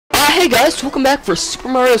Hey guys, welcome back for Super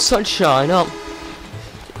Mario Sunshine.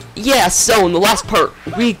 Yeah, so in the last part,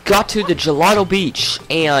 we got to the Gelato Beach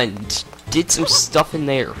and did some stuff in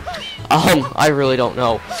there. I really don't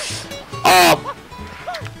know.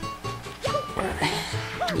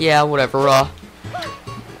 Yeah, whatever,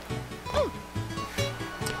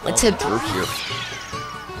 let's head through here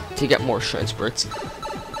to get more shine spurts.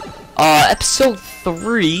 Episode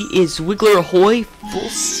 3 is Wiggler Ahoy, Full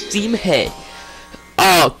Steam Ahead.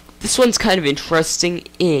 This one's kind of interesting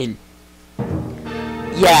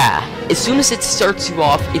yeah, as soon as it starts you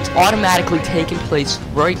off, it's automatically taking place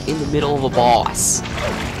right in the middle of a boss.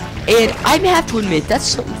 And I have to admit, that's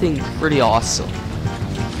something pretty awesome.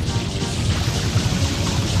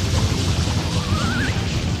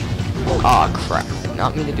 Aw, crap. Did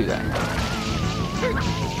not mean to do that.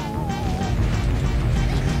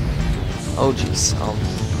 Oh, jeez.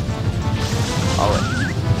 Alright.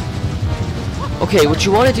 Okay, what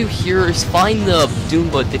you want to do here is find the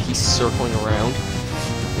Doombud that he's circling around.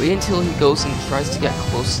 Wait until he goes and tries to get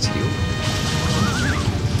close to you.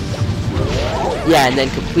 Yeah, and then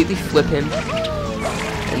completely flip him.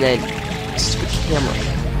 And then switch camera.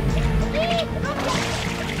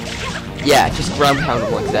 Yeah, just ground pound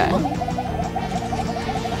him like that.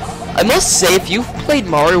 I must say, if you've played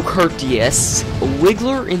Mario Kart DS,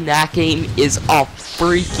 Wiggler in that game is a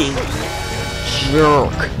freaking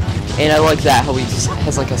jerk. And I like that, how he just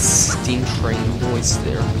has like a steam train noise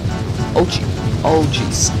there. Oh gee. Oh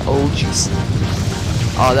jeez. Oh jeez.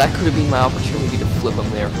 That could have been my opportunity to flip him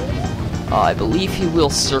there. I believe he will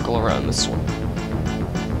circle around this one.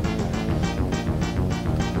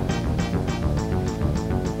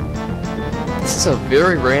 This is a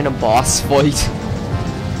very random boss fight.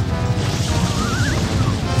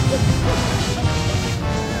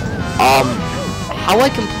 How I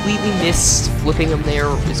completely missed flipping him there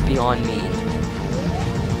is beyond me.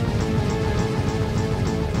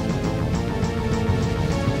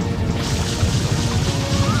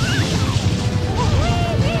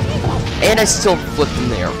 And I still flipped him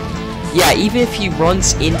there. Yeah, even if he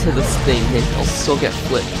runs into this thing, then he'll still get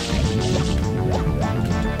flipped.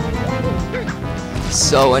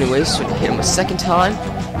 So anyways, so hit him a second time.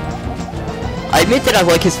 I admit that I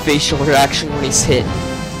like his facial reaction when he's hit.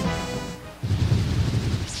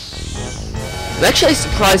 I'm actually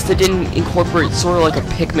surprised they didn't incorporate sort of like a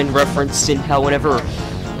Pikmin reference in how whenever,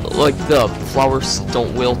 like, the flowers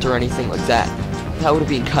don't wilt or anything like that. That would have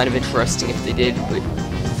been kind of interesting if they did, but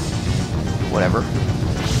whatever.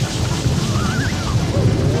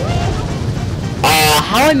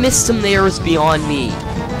 How I missed him there is beyond me.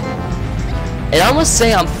 And I must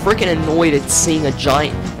say I'm freaking annoyed at seeing a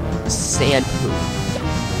giant sand poo.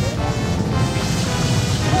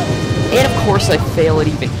 And of course I fail at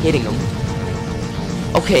even hitting him.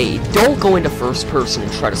 Okay, don't go into first person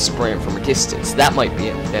and try to spray him from a distance. That might be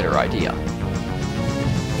a better idea.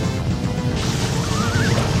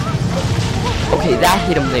 Okay, that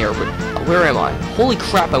hit him there, but where am I? Holy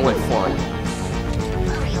crap, I went flying.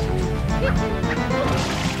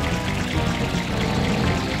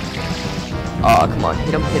 Come on,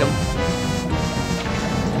 hit him, hit him.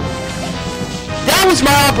 That was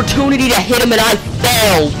my opportunity to hit him and I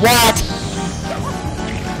failed! What?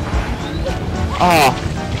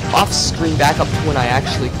 Off screen back up to when I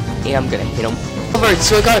actually am gonna hit him. Alright,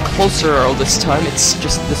 so I got a closer arrow this time. It's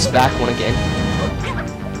just this back one again.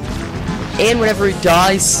 And whenever he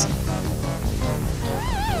dies...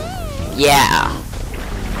 yeah.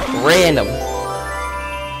 Random.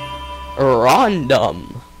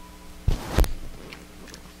 Random.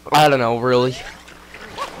 I don't know, really.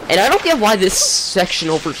 And I don't get why this section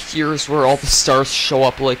over here is where all the stars show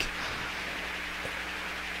up, like...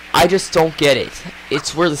 I just don't get it.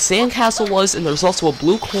 It's where the sandcastle was, and there's also a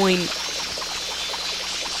blue coin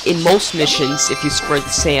in most missions. If you spray the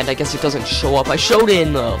sand, I guess it doesn't show up. I showed it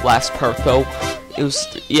in the last part, though. It was,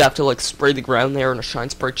 you have to, like, spray the ground there, and a shine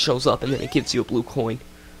sprite shows up, and then it gives you a blue coin.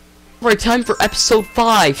 Alright, time for episode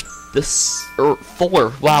 5.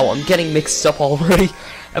 4. Wow, I'm getting mixed up already.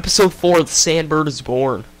 Episode 4, the Sandbird is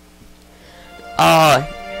born.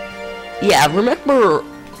 Yeah, remember...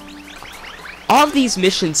 all of these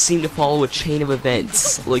missions seem to follow a chain of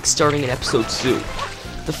events, like starting in episode 2.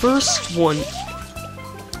 The first one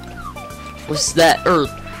was that,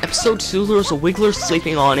 episode 2, there was a Wiggler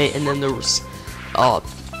sleeping on it, and then there was,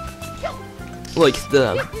 like,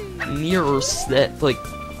 the mirrors that, like,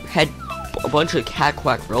 had a bunch of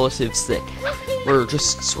cat-quack relatives that were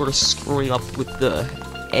just sort of screwing up with the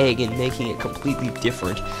egg and making it completely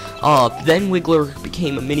different. Then Wiggler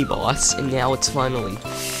became a mini-boss, and now it's finally...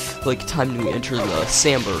 like, time to enter the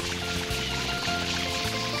Sandbird.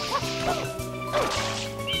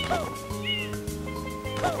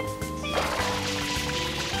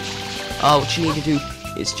 What you need to do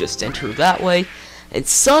is just enter that way, and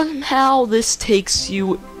somehow this takes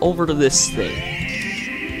you over to this thing.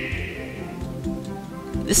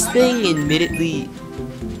 This thing, admittedly,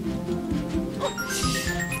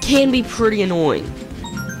 can be pretty annoying.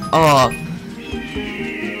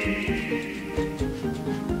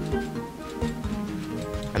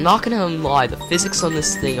 I'm not gonna lie, the physics on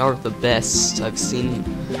this thing aren't the best I've seen in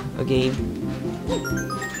a game.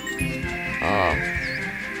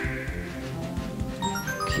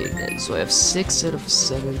 Okay then, so I have 6 out of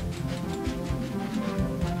 7.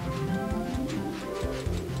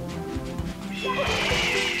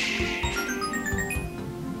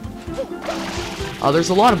 There's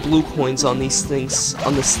a lot of blue coins on these things,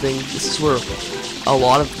 on this thing. This is where a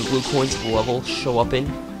lot of the blue coins of the level show up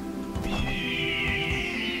in.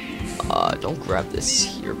 Don't grab this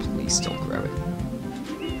here, please don't grab it.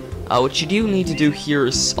 What you do need to do here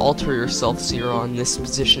is alter yourself so you're on this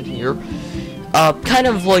position here. Kind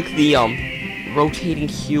of like the, rotating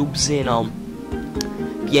cubes in,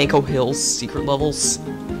 Bianco Hill's secret levels.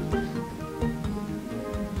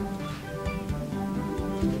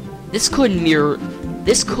 This could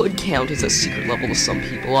count as a secret level to some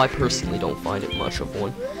people. I personally don't find it much of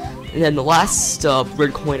one. And then the last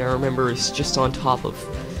red coin I remember is just on top of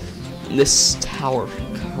this tower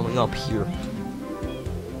coming up here.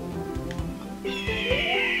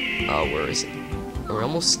 Where is it? We're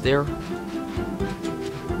almost there.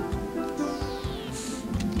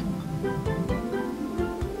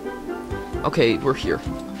 Okay, we're here.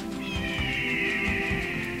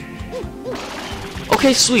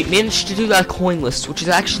 Okay, sweet, managed to do that coin list, which is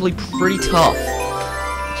actually pretty tough.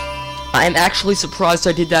 I'm actually surprised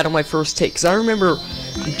I did that on my first take, because I remember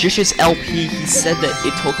Jish's LP, he said that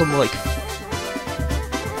it took him like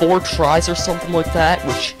 4 tries or something like that,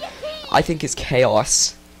 which I think is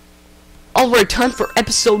chaos. Alright, time for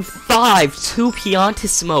episode 5, 2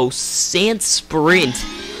 Piantissimo, Sand Sprint.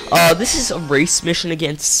 This is a race mission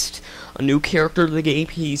against a new character in the game.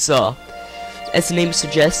 He's, as the name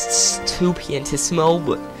suggests, 2 Piantissimo,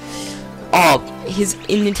 but,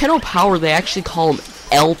 in Nintendo Power, they actually call him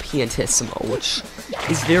El Piantissimo, which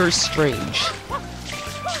is very strange.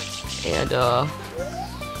 And,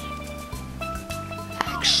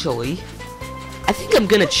 actually, I think I'm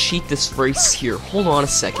gonna cheat this race here. Hold on a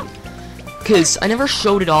second. Because I never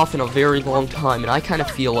showed it off in a very long time, and I kind of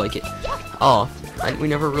feel like it. We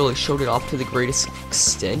never really showed it off to the greatest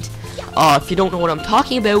extent. If you don't know what I'm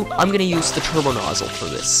talking about, I'm gonna use the turbo nozzle for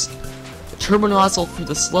this. The turbo nozzle for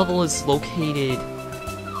this level is located,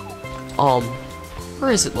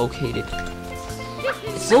 where is it located?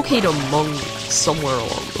 It's located among, somewhere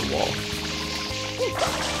along the wall.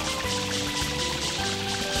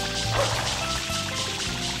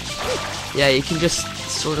 Yeah, you can just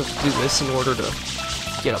sort of do this in order to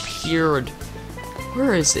get up here, and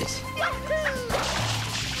where is it?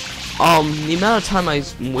 The amount of time I'm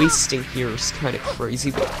wasting here is kind of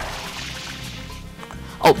crazy, but...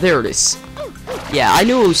 Oh, there it is. Yeah, I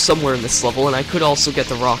knew it was somewhere in this level, and I could also get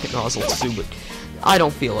the rocket nozzle too, but I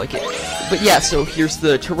don't feel like it. But yeah, so here's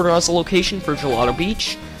the turbo nozzle location for Gelato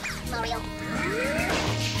Beach.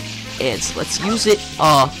 And so let's use it.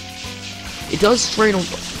 It does drain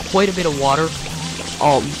quite a bit of water.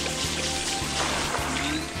 I'm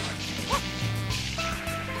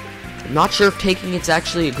not sure if taking it's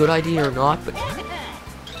actually a good idea or not, but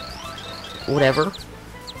whatever.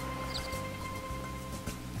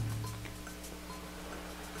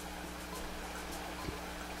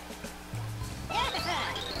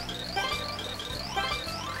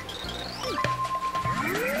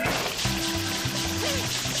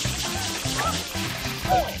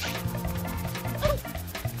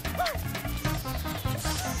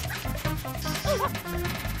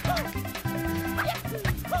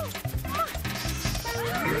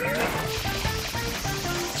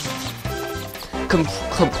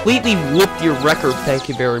 Completely whooped your record, thank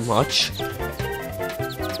you very much.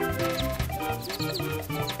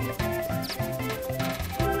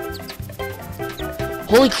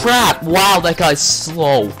 Holy crap, wow, that guy's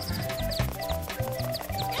slow.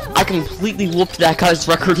 I completely whooped that guy's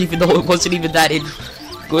record even though it wasn't even that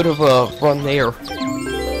good of a run there.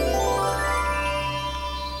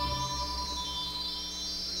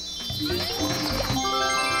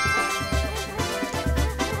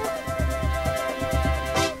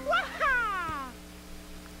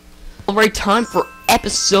 Alright, time for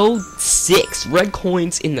episode 6, Red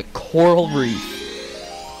Coins in the Coral Reef.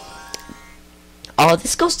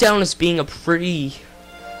 This goes down as being a pretty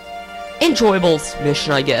enjoyable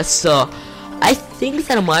mission, I guess. I think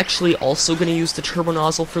that I'm actually also going to use the turbo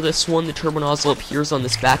nozzle for this one. The turbo nozzle appears on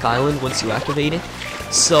this back island once you activate it.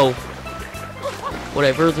 So,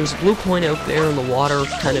 whatever. There's a blue coin out there in the water,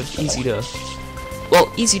 kind of easy to,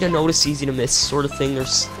 well, easy to notice, easy to miss, sort of thing.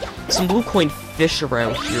 There's some blue coin fish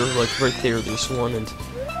around here, like right there. There's one, and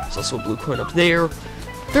there's also a blue coin up there.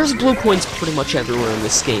 There's blue coins pretty much everywhere in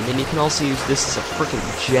this game, and you can also use this as a freaking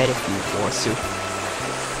jet if you want to.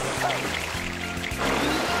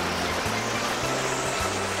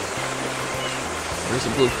 There's a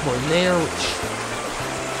blue coin there, which,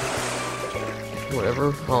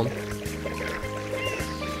 whatever.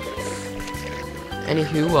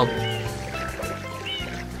 Anywho,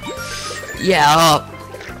 yeah.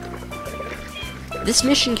 This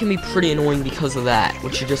mission can be pretty annoying because of that,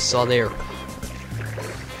 which you just saw there.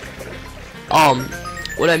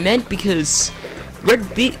 What I meant, because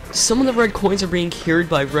some of the red coins are being carried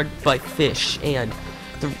by fish, and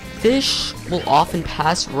the fish will often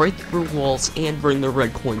pass right through walls and bring their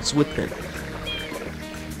red coins with them.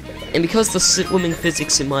 And because the swimming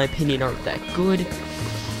physics, in my opinion, aren't that good,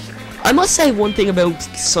 I must say one thing about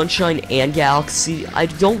Sunshine and Galaxy: I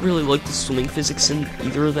don't really like the swimming physics in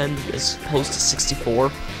either of them as opposed to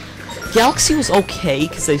 64. Galaxy was okay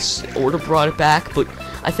because they sort of brought it back, but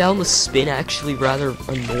I found the spin actually rather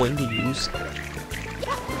annoying to use.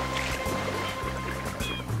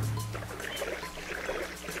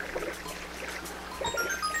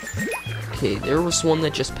 Okay, there was one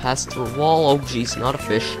that just passed through a wall. Oh jeez, not a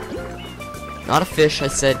fish. Not a fish, I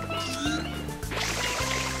said.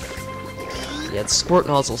 Yeah, the squirt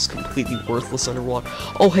nozzle's completely worthless underwater.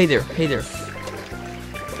 Oh, hey there, hey there.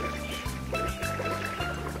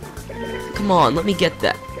 Come on, let me get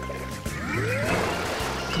that.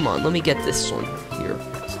 Come on, let me get this one here.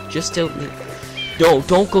 Just out. No,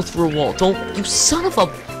 don't go through a wall. Don't, you son of a.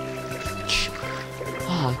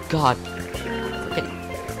 Oh God. Okay.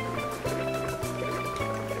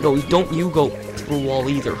 No, don't you go through a wall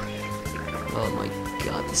either. Oh my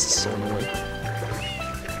God, this is so annoying.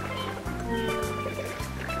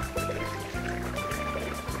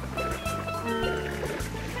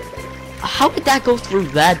 How did that go through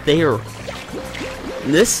that there?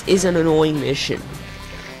 This is an annoying mission.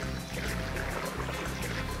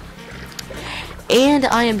 And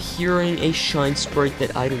I am hearing a shine sprite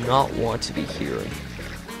that I do not want to be hearing.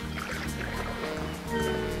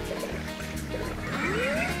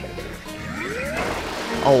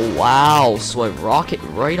 Oh wow, so I rocket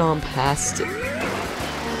right on past it.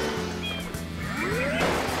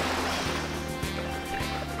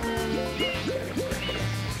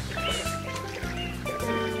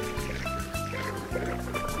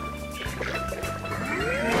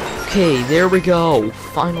 Okay, there we go.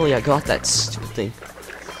 Finally, I got that stupid thing.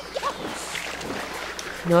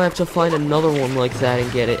 Now I have to find another one like that and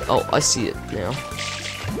get it. Oh, I see it now.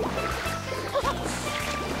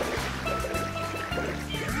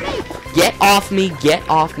 Get off me, get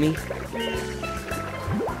off me.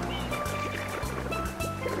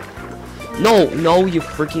 No, no, you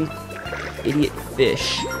freaking idiot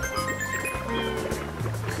fish.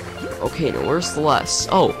 Okay, now where's the last?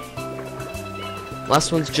 Oh.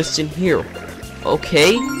 Last one's just in here.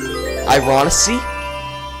 Okay. Ironically.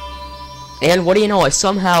 And what do you know, I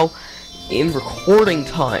somehow, in recording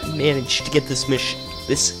time, managed to get this mission,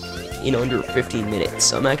 in under 15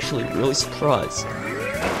 minutes. I'm actually really surprised.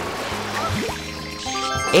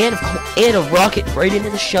 And a rocket right into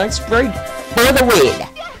the shine sprite for the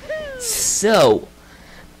win. So,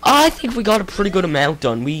 I think we got a pretty good amount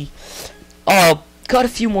done. We, got a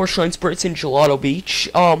few more shine sprites in Gelato Beach.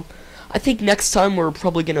 I think next time we're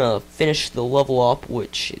probably gonna finish the level up,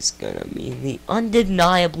 which is gonna mean the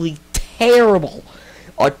undeniably terrible,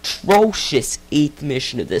 atrocious 8th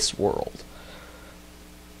mission of this world.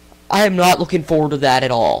 I am not looking forward to that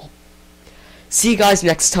at all. See you guys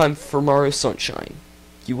next time for Mario Sunshine.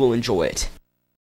 You will enjoy it.